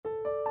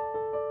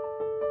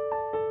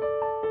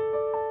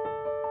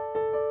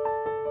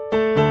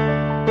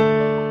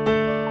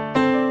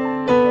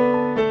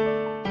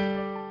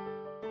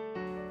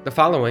The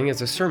following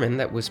is a sermon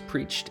that was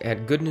preached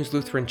at Good News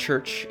Lutheran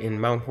Church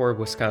in Mount Horeb,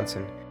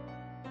 Wisconsin.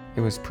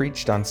 It was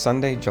preached on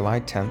Sunday,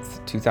 July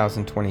 10th,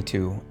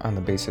 2022, on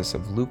the basis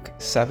of Luke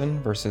 7,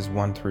 verses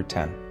 1 through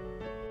 10.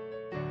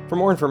 For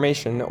more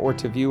information or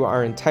to view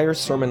our entire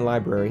sermon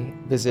library,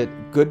 visit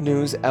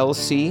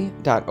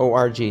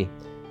goodnewslc.org.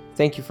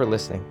 Thank you for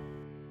listening.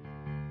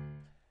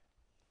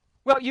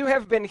 Well, you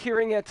have been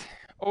hearing it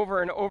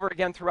over and over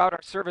again throughout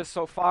our service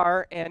so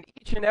far, and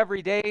each and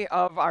every day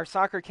of our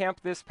soccer camp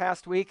this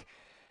past week,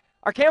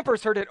 our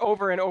campers heard it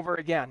over and over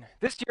again.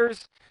 This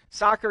year's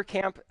soccer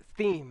camp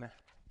theme,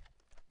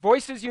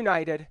 Voices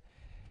United,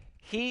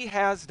 He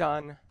has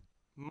done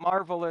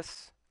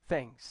marvelous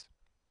things.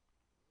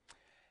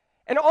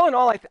 And all in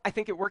all, I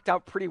think it worked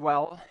out pretty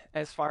well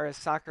as far as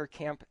soccer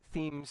camp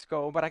themes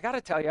go, but I gotta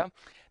tell you,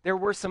 there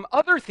were some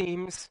other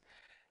themes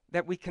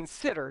that we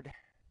considered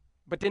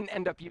but didn't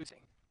end up using.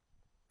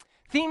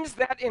 Themes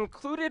that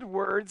included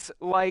words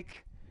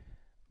like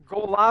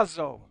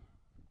golazo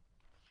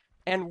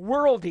and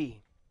worldy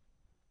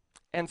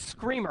and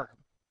screamer.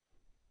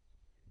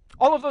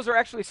 All of those are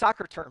actually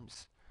soccer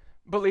terms,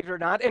 believe it or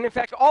not. And in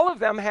fact, all of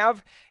them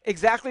have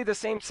exactly the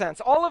same sense.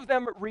 All of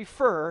them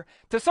refer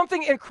to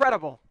something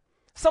incredible,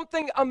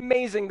 something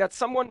amazing that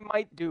someone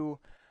might do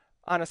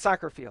on a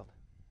soccer field.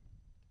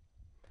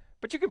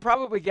 But you can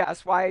probably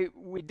guess why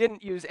we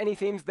didn't use any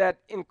themes that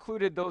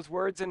included those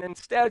words and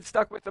instead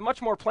stuck with the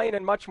much more plain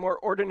and much more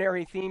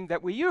ordinary theme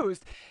that we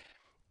used.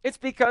 It's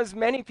because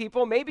many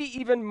people, maybe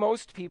even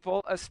most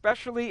people,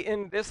 especially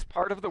in this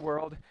part of the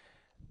world,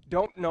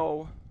 don't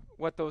know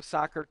what those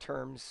soccer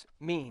terms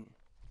mean.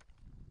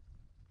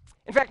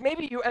 In fact,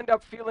 maybe you end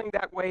up feeling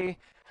that way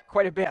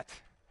quite a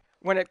bit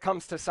when it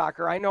comes to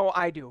soccer. I know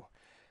I do.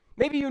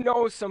 Maybe you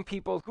know some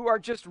people who are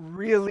just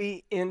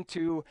really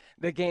into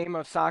the game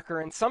of soccer,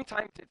 and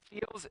sometimes it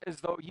feels as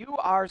though you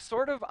are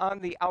sort of on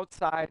the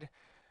outside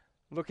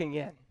looking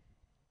in.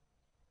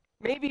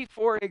 Maybe,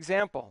 for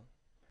example,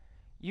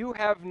 you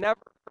have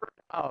never heard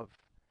of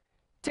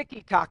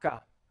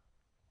tiki-taka,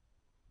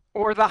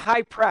 or the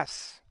high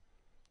press,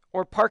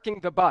 or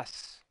parking the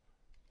bus.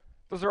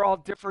 Those are all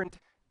different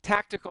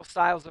tactical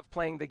styles of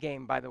playing the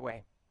game, by the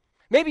way.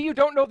 Maybe you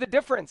don't know the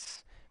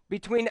difference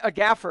between a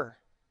gaffer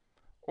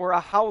or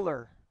a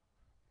howler,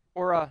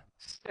 or a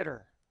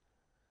sitter.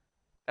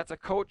 That's a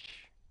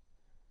coach,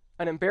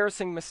 an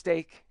embarrassing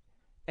mistake,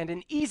 and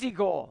an easy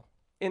goal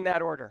in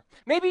that order.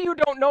 Maybe you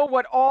don't know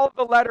what all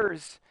the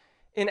letters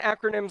in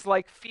acronyms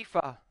like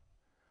FIFA,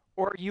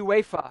 or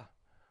UEFA,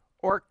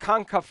 or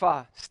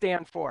CONCACAF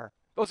stand for.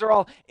 Those are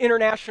all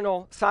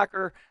international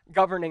soccer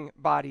governing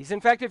bodies. In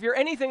fact, if you're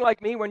anything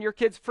like me, when your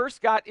kids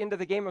first got into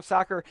the game of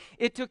soccer,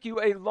 it took you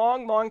a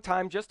long, long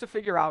time just to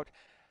figure out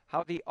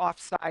how the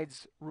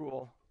offsides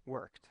rule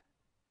worked.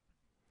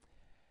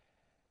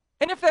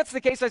 And if that's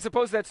the case, I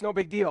suppose that's no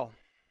big deal,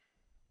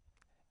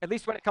 at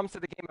least when it comes to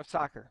the game of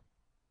soccer.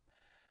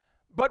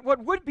 But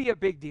what would be a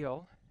big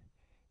deal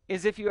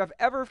is if you have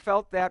ever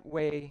felt that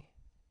way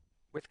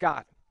with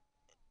God.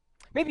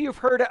 Maybe you've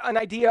heard an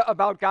idea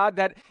about God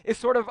that is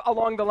sort of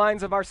along the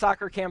lines of our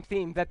soccer camp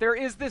theme, that there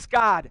is this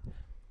God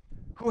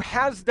who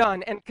has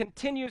done and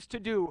continues to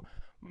do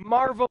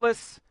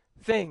marvelous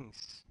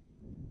things.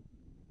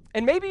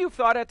 And maybe you've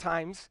thought at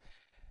times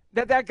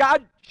that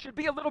God should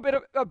be a little bit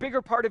of a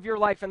bigger part of your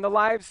life and the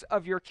lives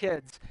of your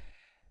kids.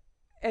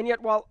 And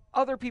yet, while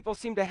other people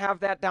seem to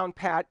have that down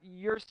pat,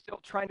 you're still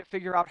trying to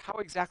figure out how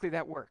exactly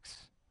that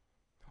works.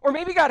 Or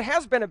maybe God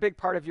has been a big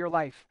part of your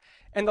life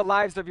and the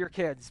lives of your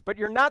kids, but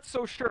you're not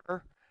so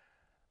sure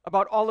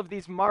about all of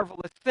these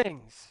marvelous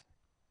things.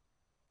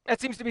 That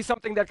seems to be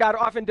something that God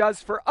often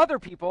does for other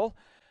people,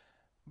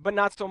 but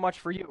not so much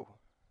for you.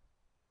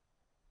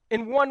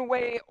 In one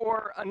way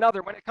or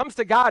another, when it comes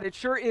to God, it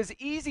sure is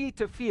easy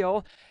to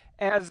feel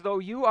as though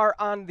you are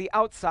on the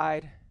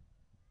outside,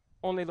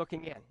 only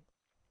looking in.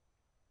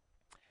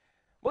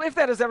 Well, if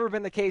that has ever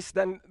been the case,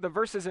 then the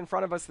verses in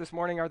front of us this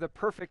morning are the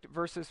perfect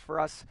verses for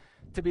us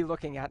to be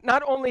looking at.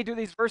 Not only do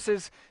these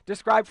verses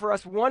describe for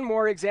us one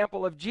more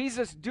example of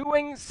Jesus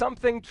doing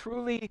something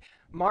truly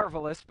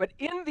marvelous, but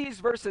in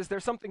these verses,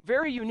 there's something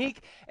very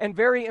unique and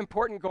very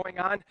important going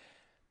on.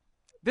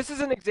 This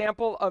is an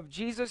example of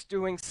Jesus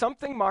doing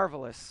something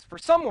marvelous for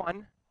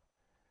someone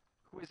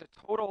who is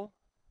a total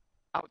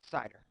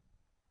outsider.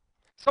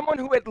 Someone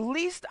who, at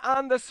least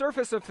on the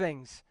surface of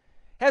things,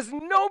 has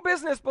no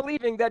business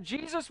believing that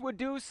Jesus would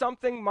do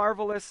something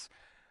marvelous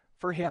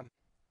for him.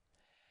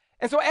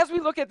 And so as we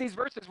look at these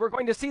verses, we're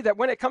going to see that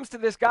when it comes to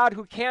this God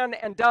who can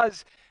and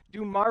does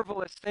do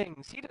marvelous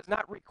things, he does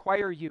not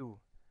require you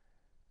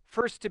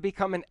first to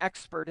become an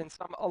expert in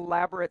some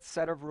elaborate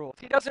set of rules.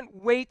 He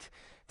doesn't wait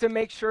to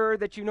make sure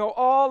that you know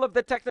all of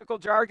the technical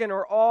jargon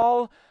or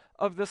all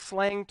of the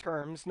slang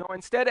terms. No,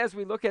 instead, as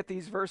we look at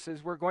these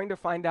verses, we're going to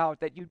find out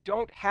that you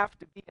don't have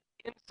to be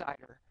an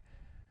insider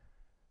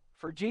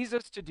for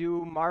Jesus to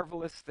do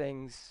marvelous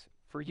things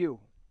for you.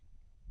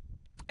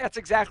 That's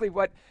exactly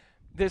what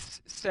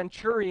this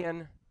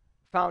centurion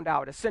found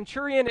out. A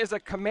centurion is a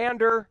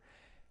commander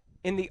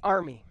in the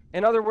army.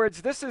 In other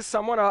words, this is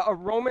someone, a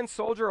Roman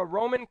soldier, a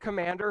Roman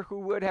commander who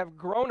would have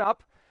grown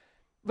up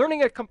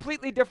learning a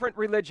completely different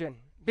religion,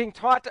 being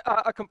taught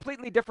a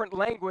completely different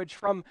language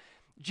from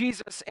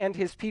Jesus and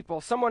his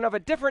people, someone of a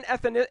different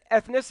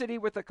ethnicity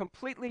with a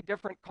completely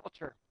different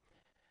culture.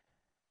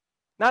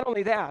 Not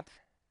only that,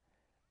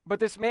 but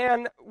this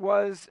man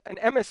was an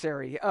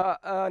emissary,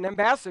 an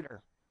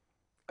ambassador,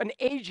 an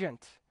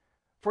agent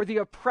for the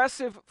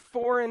oppressive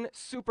foreign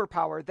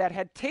superpower that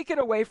had taken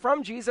away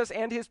from Jesus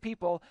and his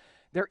people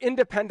their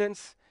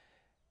independence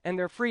and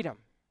their freedom.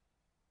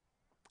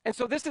 And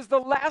so this is the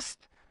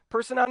last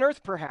person on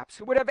earth, perhaps,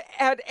 who would have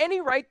had any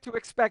right to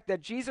expect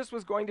that Jesus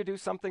was going to do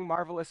something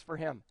marvelous for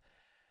him.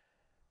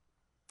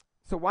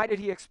 So why did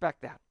he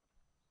expect that?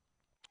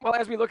 Well,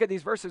 as we look at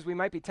these verses, we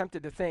might be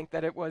tempted to think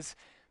that it was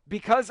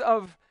because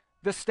of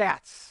the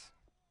stats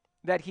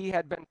that he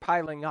had been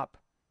piling up.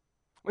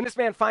 When this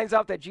man finds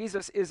out that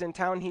Jesus is in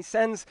town, he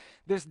sends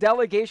this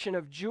delegation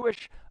of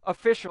Jewish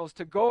officials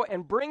to go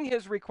and bring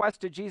his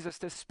request to Jesus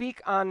to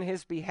speak on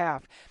his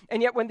behalf.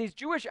 And yet when these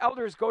Jewish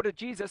elders go to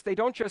Jesus, they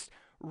don't just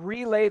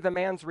relay the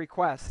man's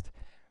request.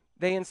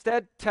 They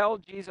instead tell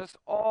Jesus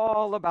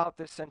all about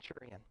this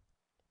centurion.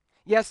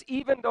 Yes,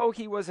 even though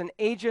he was an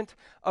agent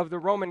of the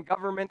Roman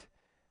government,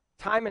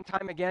 time and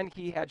time again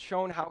he had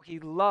shown how he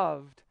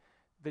loved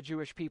the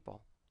Jewish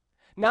people.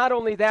 Not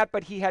only that,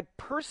 but he had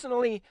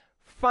personally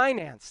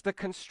financed the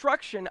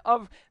construction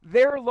of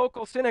their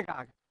local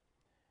synagogue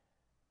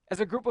as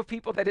a group of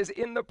people that is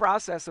in the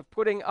process of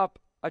putting up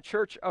a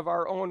church of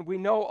our own. We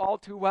know all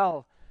too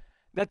well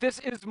that this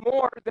is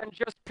more than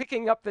just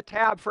picking up the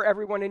tab for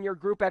everyone in your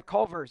group at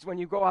Culver's when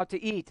you go out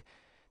to eat.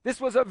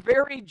 This was a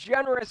very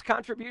generous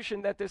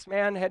contribution that this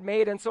man had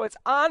made. And so it's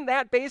on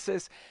that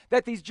basis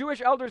that these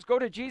Jewish elders go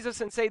to Jesus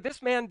and say,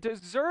 this man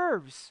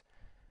deserves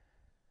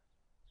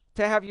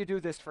to have you do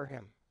this for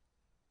him.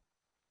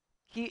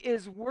 He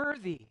is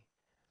worthy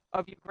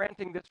of you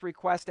granting this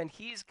request, and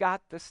he's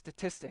got the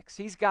statistics.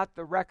 He's got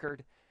the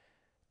record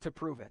to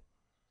prove it.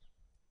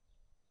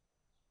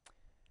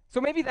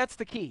 So maybe that's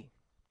the key.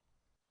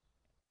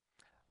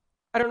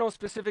 I don't know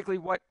specifically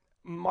what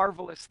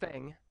marvelous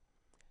thing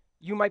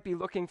you might be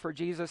looking for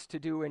Jesus to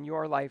do in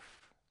your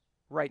life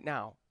right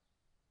now.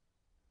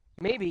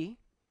 Maybe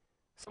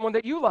someone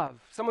that you love,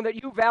 someone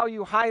that you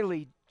value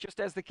highly, just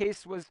as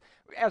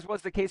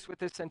was the case with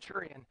this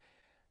centurion,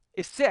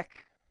 is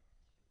sick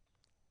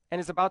and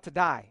is about to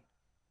die,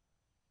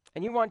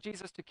 and you want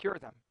Jesus to cure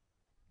them.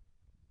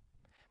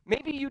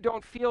 Maybe you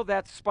don't feel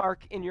that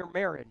spark in your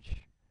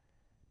marriage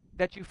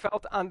that you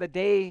felt on the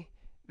day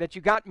that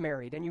you got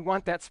married, and you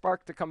want that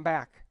spark to come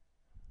back.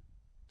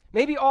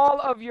 Maybe all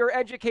of your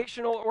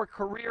educational or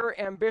career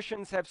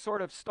ambitions have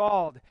sort of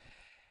stalled,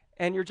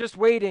 and you're just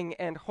waiting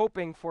and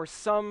hoping for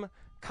some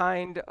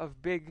kind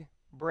of big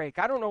break.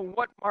 I don't know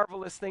what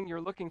marvelous thing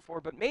you're looking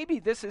for, but maybe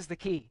this is the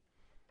key.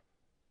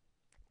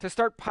 To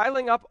start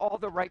piling up all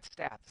the right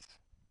stats.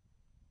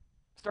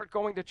 Start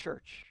going to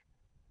church,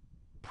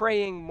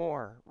 praying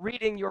more,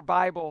 reading your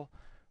Bible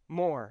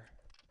more,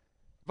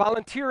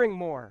 volunteering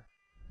more,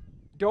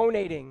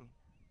 donating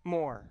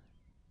more,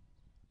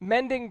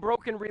 mending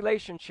broken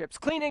relationships,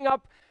 cleaning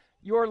up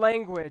your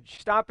language,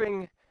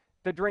 stopping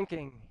the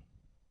drinking.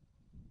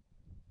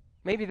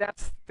 Maybe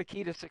that's the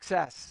key to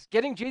success.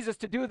 Getting Jesus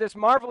to do this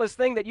marvelous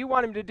thing that you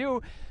want him to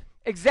do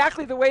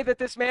exactly the way that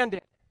this man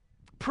did.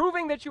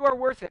 Proving that you are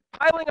worth it,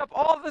 piling up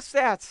all the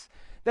stats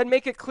that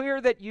make it clear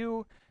that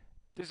you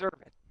deserve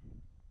it.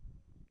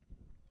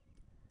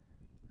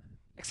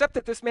 Except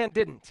that this man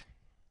didn't.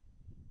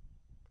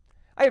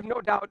 I have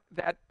no doubt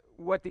that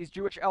what these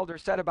Jewish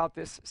elders said about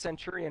this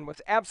centurion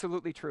was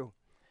absolutely true.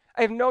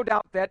 I have no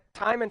doubt that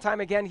time and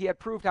time again he had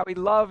proved how he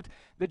loved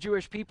the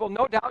Jewish people.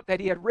 No doubt that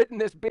he had written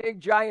this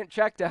big, giant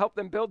check to help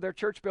them build their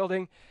church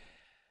building.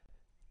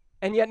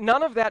 And yet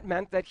none of that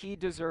meant that he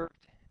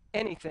deserved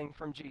anything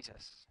from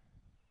Jesus.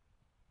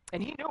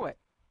 And he knew it.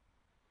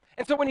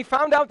 And so when he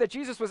found out that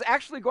Jesus was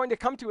actually going to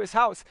come to his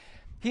house,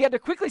 he had to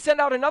quickly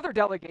send out another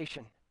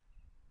delegation.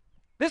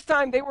 This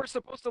time they were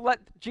supposed to let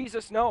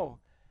Jesus know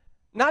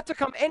not to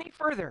come any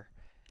further,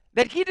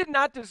 that he did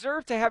not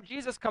deserve to have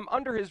Jesus come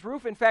under his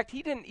roof. In fact,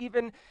 he didn't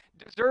even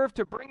deserve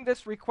to bring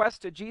this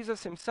request to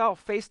Jesus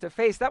himself face to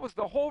face. That was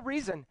the whole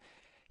reason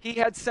he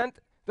had sent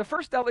the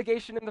first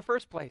delegation in the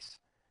first place.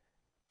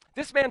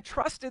 This man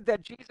trusted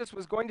that Jesus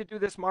was going to do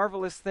this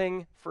marvelous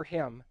thing for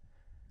him,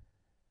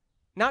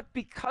 not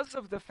because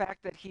of the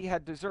fact that he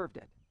had deserved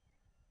it,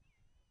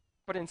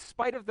 but in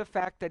spite of the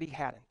fact that he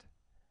hadn't.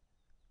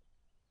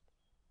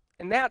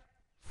 And that,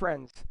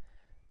 friends,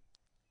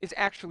 is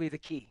actually the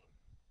key.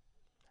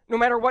 No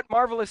matter what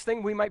marvelous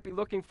thing we might be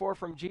looking for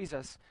from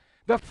Jesus,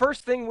 the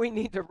first thing we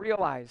need to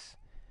realize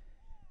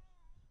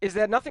is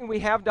that nothing we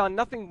have done,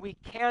 nothing we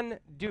can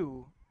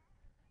do,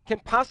 can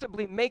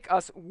possibly make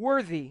us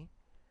worthy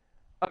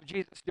of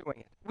Jesus doing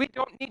it. We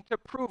don't need to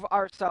prove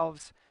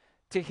ourselves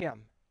to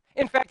him.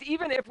 In fact,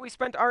 even if we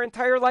spent our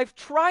entire life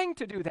trying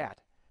to do that,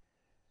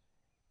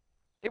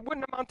 it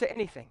wouldn't amount to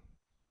anything.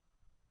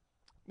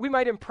 We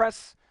might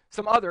impress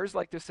some others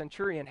like the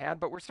centurion had,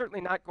 but we're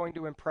certainly not going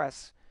to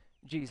impress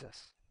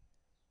Jesus.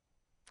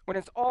 When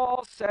it's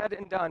all said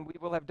and done, we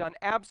will have done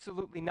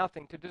absolutely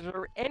nothing to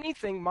deserve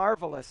anything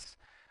marvelous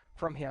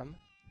from him.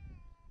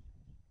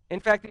 In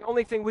fact, the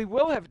only thing we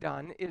will have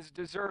done is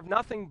deserve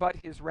nothing but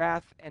his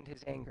wrath and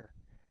his anger.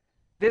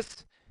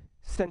 This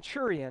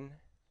centurion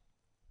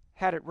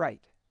had it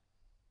right.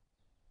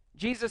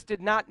 Jesus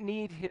did not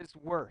need his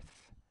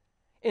worth.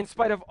 In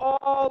spite of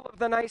all of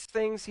the nice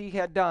things he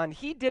had done,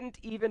 he didn't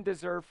even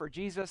deserve for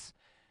Jesus to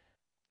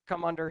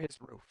come under his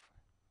roof.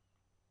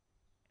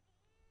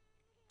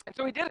 And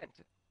so he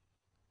didn't.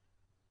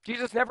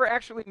 Jesus never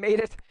actually made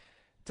it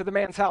to the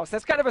man's house.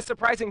 That's kind of a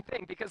surprising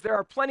thing because there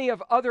are plenty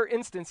of other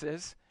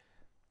instances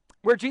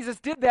where Jesus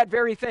did that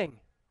very thing.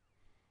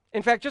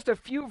 In fact, just a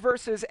few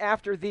verses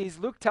after these,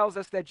 Luke tells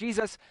us that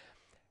Jesus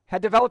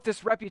had developed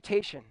this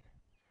reputation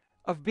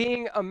of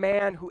being a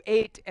man who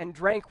ate and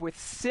drank with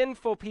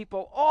sinful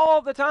people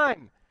all the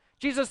time.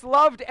 Jesus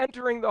loved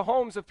entering the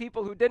homes of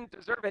people who didn't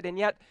deserve it, and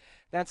yet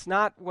that's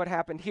not what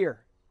happened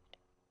here.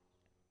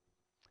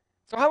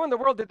 So how in the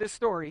world did this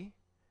story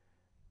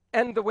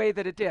end the way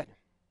that it did?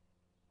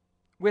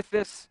 With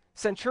this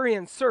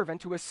centurion's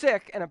servant who was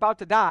sick and about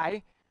to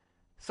die,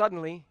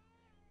 suddenly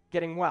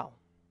getting well.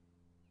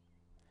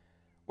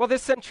 Well,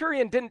 this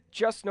centurion didn't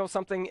just know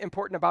something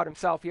important about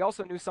himself. He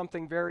also knew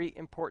something very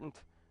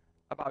important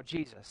about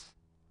Jesus.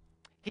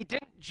 He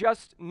didn't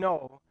just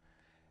know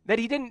that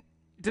he didn't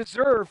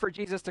deserve for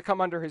Jesus to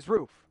come under his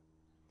roof.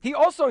 He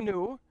also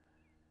knew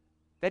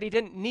that he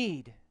didn't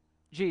need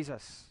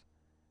Jesus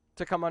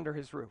to come under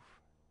his roof.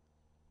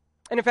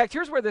 And in fact,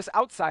 here's where this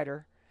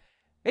outsider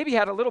maybe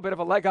had a little bit of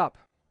a leg up.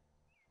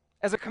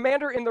 As a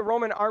commander in the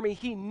Roman army,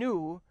 he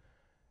knew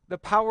the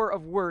power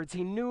of words.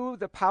 He knew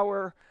the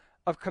power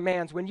of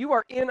commands. When you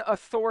are in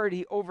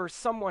authority over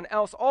someone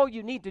else, all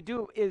you need to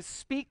do is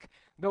speak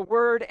the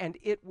word and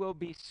it will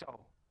be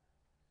so.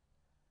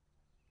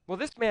 Well,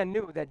 this man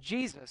knew that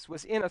Jesus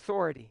was in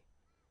authority,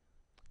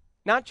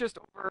 not just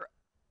over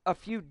a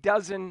few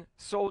dozen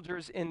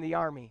soldiers in the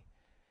army.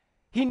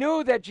 He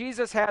knew that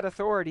Jesus had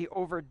authority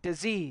over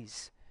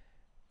disease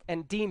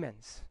and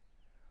demons,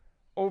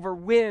 over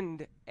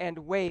wind and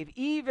wave,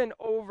 even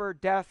over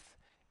death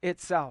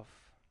itself.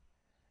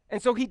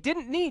 And so he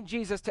didn't need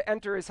Jesus to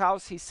enter his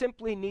house. He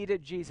simply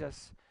needed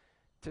Jesus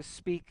to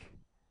speak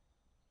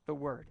the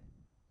word.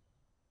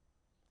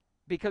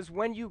 Because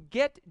when you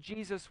get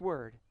Jesus'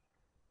 word,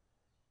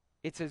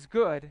 it's as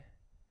good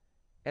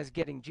as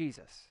getting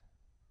Jesus.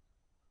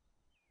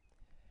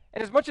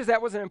 And as much as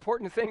that was an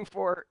important thing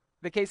for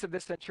the case of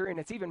this centurion,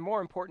 it's even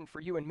more important for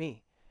you and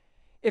me.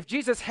 If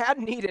Jesus had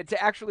needed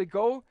to actually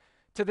go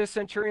to this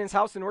centurion's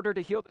house in order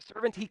to heal the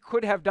servant, he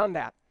could have done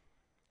that.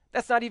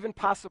 That's not even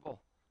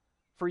possible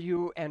for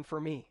you and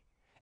for me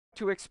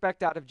to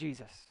expect out of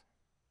Jesus,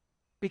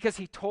 because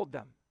he told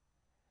them.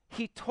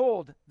 He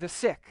told the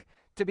sick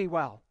to be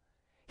well.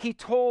 He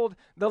told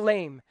the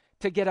lame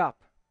to get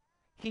up.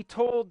 He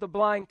told the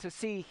blind to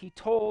see. He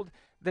told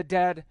the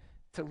dead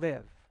to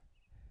live.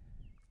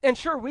 And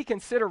sure, we can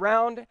sit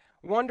around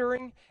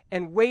wondering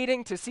and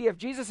waiting to see if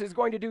Jesus is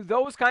going to do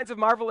those kinds of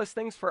marvelous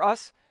things for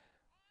us.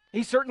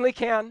 He certainly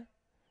can.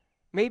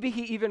 Maybe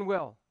he even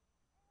will.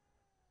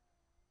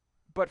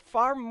 But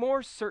far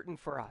more certain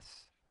for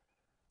us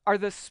are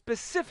the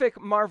specific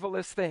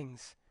marvelous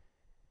things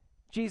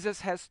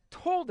Jesus has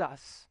told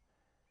us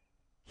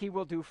he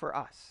will do for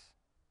us.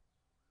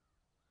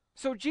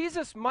 So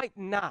Jesus might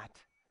not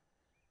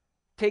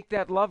take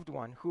that loved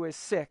one who is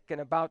sick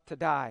and about to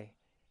die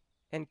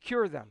and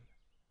cure them.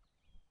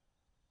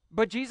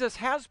 But Jesus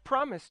has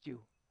promised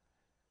you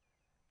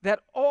that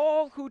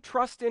all who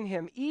trust in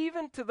him,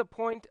 even to the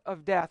point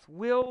of death,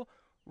 will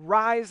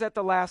rise at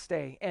the last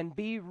day and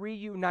be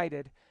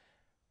reunited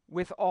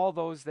with all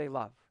those they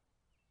love.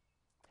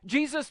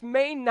 Jesus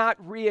may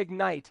not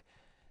reignite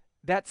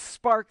that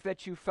spark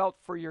that you felt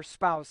for your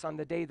spouse on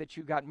the day that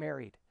you got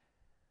married.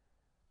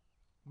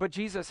 But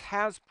Jesus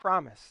has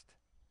promised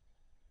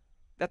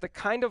that the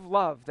kind of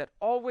love that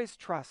always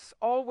trusts,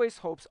 always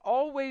hopes,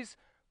 always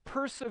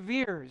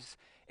perseveres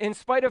in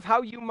spite of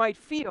how you might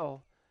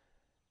feel,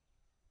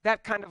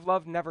 that kind of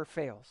love never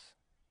fails.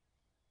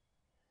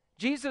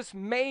 Jesus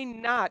may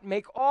not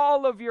make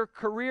all of your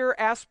career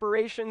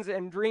aspirations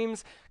and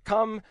dreams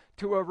come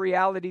to a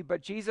reality,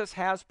 but Jesus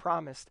has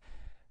promised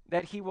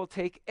that he will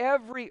take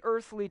every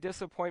earthly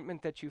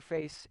disappointment that you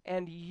face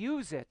and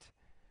use it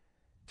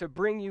to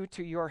bring you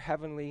to your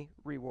heavenly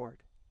reward.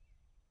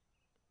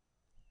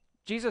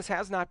 Jesus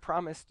has not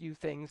promised you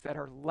things that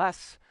are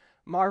less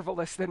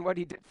marvelous than what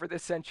he did for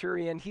this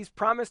centurion. He's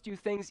promised you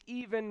things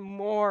even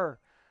more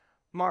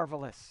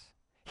marvelous.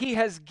 He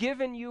has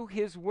given you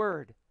his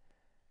word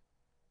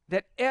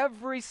that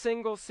every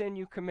single sin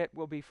you commit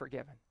will be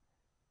forgiven.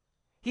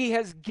 He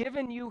has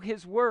given you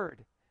his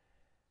word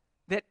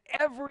that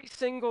every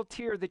single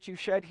tear that you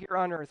shed here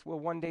on earth will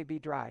one day be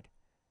dried.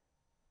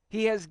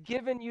 He has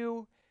given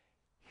you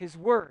his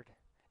word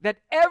that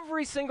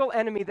every single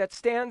enemy that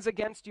stands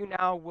against you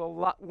now will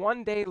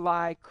one day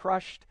lie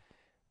crushed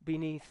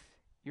beneath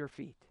your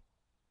feet.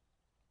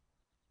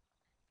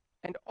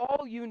 And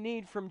all you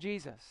need from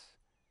Jesus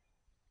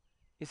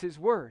is his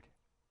word.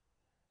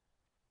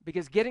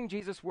 Because getting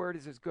Jesus' word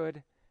is as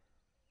good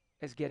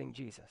as getting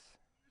Jesus.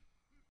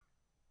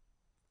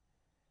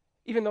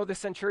 Even though the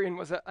centurion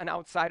was an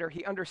outsider,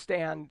 he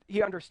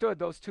understood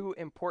those two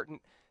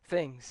important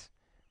things.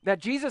 That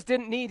Jesus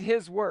didn't need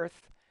his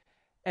worth,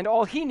 and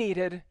all he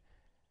needed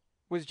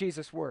was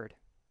Jesus' word.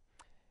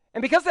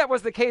 And because that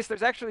was the case,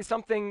 there's actually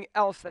something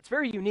else that's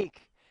very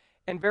unique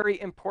and very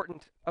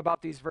important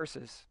about these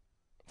verses.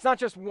 It's not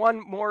just one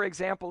more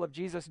example of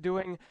Jesus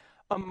doing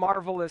a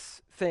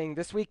marvelous thing.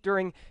 This week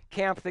during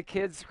camp, the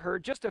kids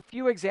heard just a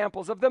few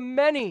examples of the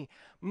many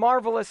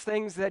marvelous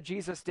things that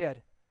Jesus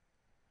did.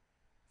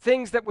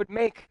 Things that would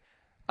make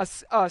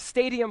a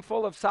stadium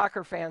full of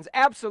soccer fans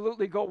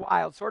absolutely go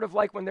wild, sort of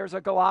like when there's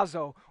a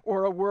Golazo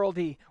or a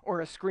Worldie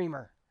or a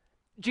Screamer.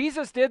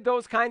 Jesus did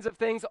those kinds of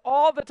things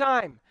all the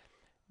time.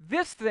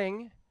 This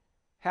thing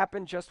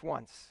happened just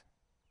once.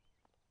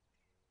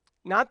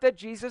 Not that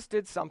Jesus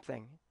did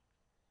something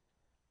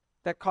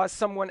that caused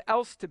someone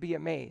else to be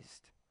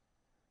amazed,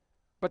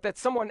 but that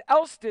someone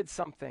else did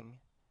something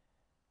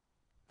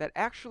that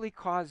actually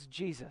caused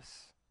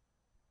Jesus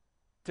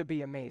to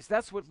be amazed.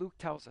 That's what Luke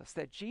tells us,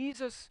 that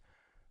Jesus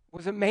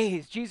was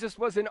amazed. Jesus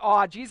was in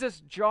awe.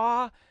 Jesus'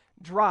 jaw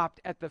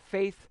dropped at the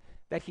faith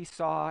that he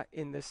saw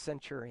in this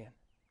centurion.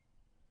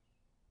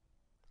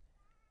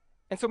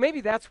 And so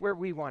maybe that's where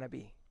we want to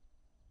be.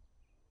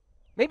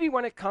 Maybe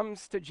when it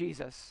comes to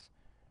Jesus,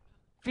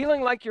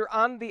 feeling like you're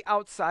on the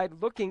outside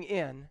looking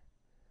in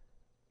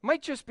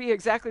might just be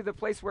exactly the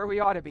place where we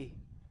ought to be.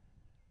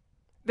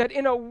 That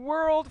in a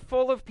world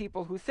full of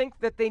people who think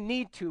that they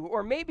need to,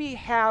 or maybe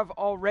have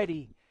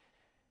already,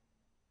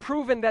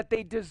 proven that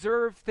they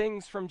deserve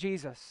things from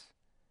Jesus,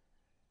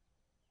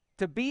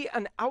 to be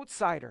an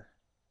outsider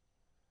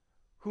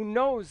who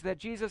knows that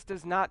Jesus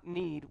does not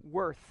need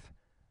worth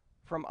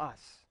from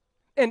us.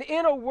 And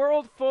in a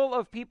world full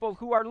of people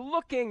who are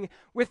looking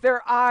with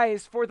their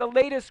eyes for the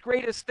latest,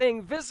 greatest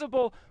thing,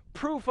 visible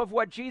proof of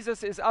what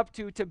Jesus is up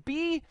to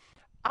be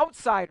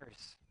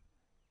outsiders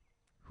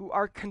who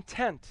are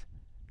content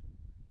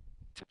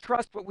to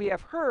trust what we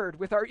have heard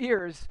with our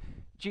ears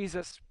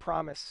Jesus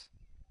promise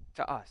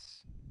to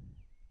us.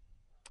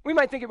 We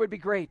might think it would be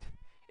great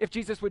if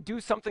Jesus would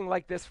do something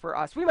like this for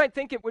us. We might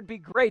think it would be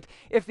great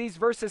if these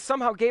verses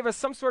somehow gave us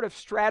some sort of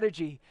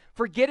strategy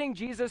for getting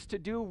Jesus to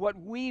do what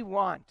we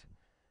want.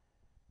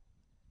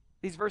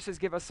 These verses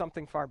give us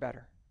something far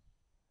better.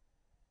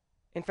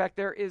 In fact,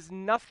 there is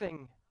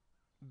nothing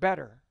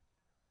better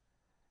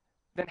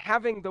than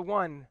having the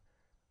one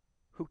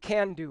who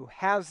can do,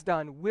 has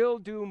done, will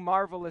do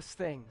marvelous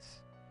things,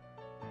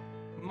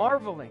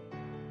 marveling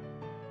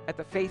at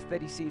the faith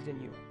that he sees in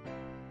you.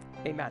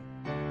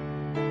 Amen.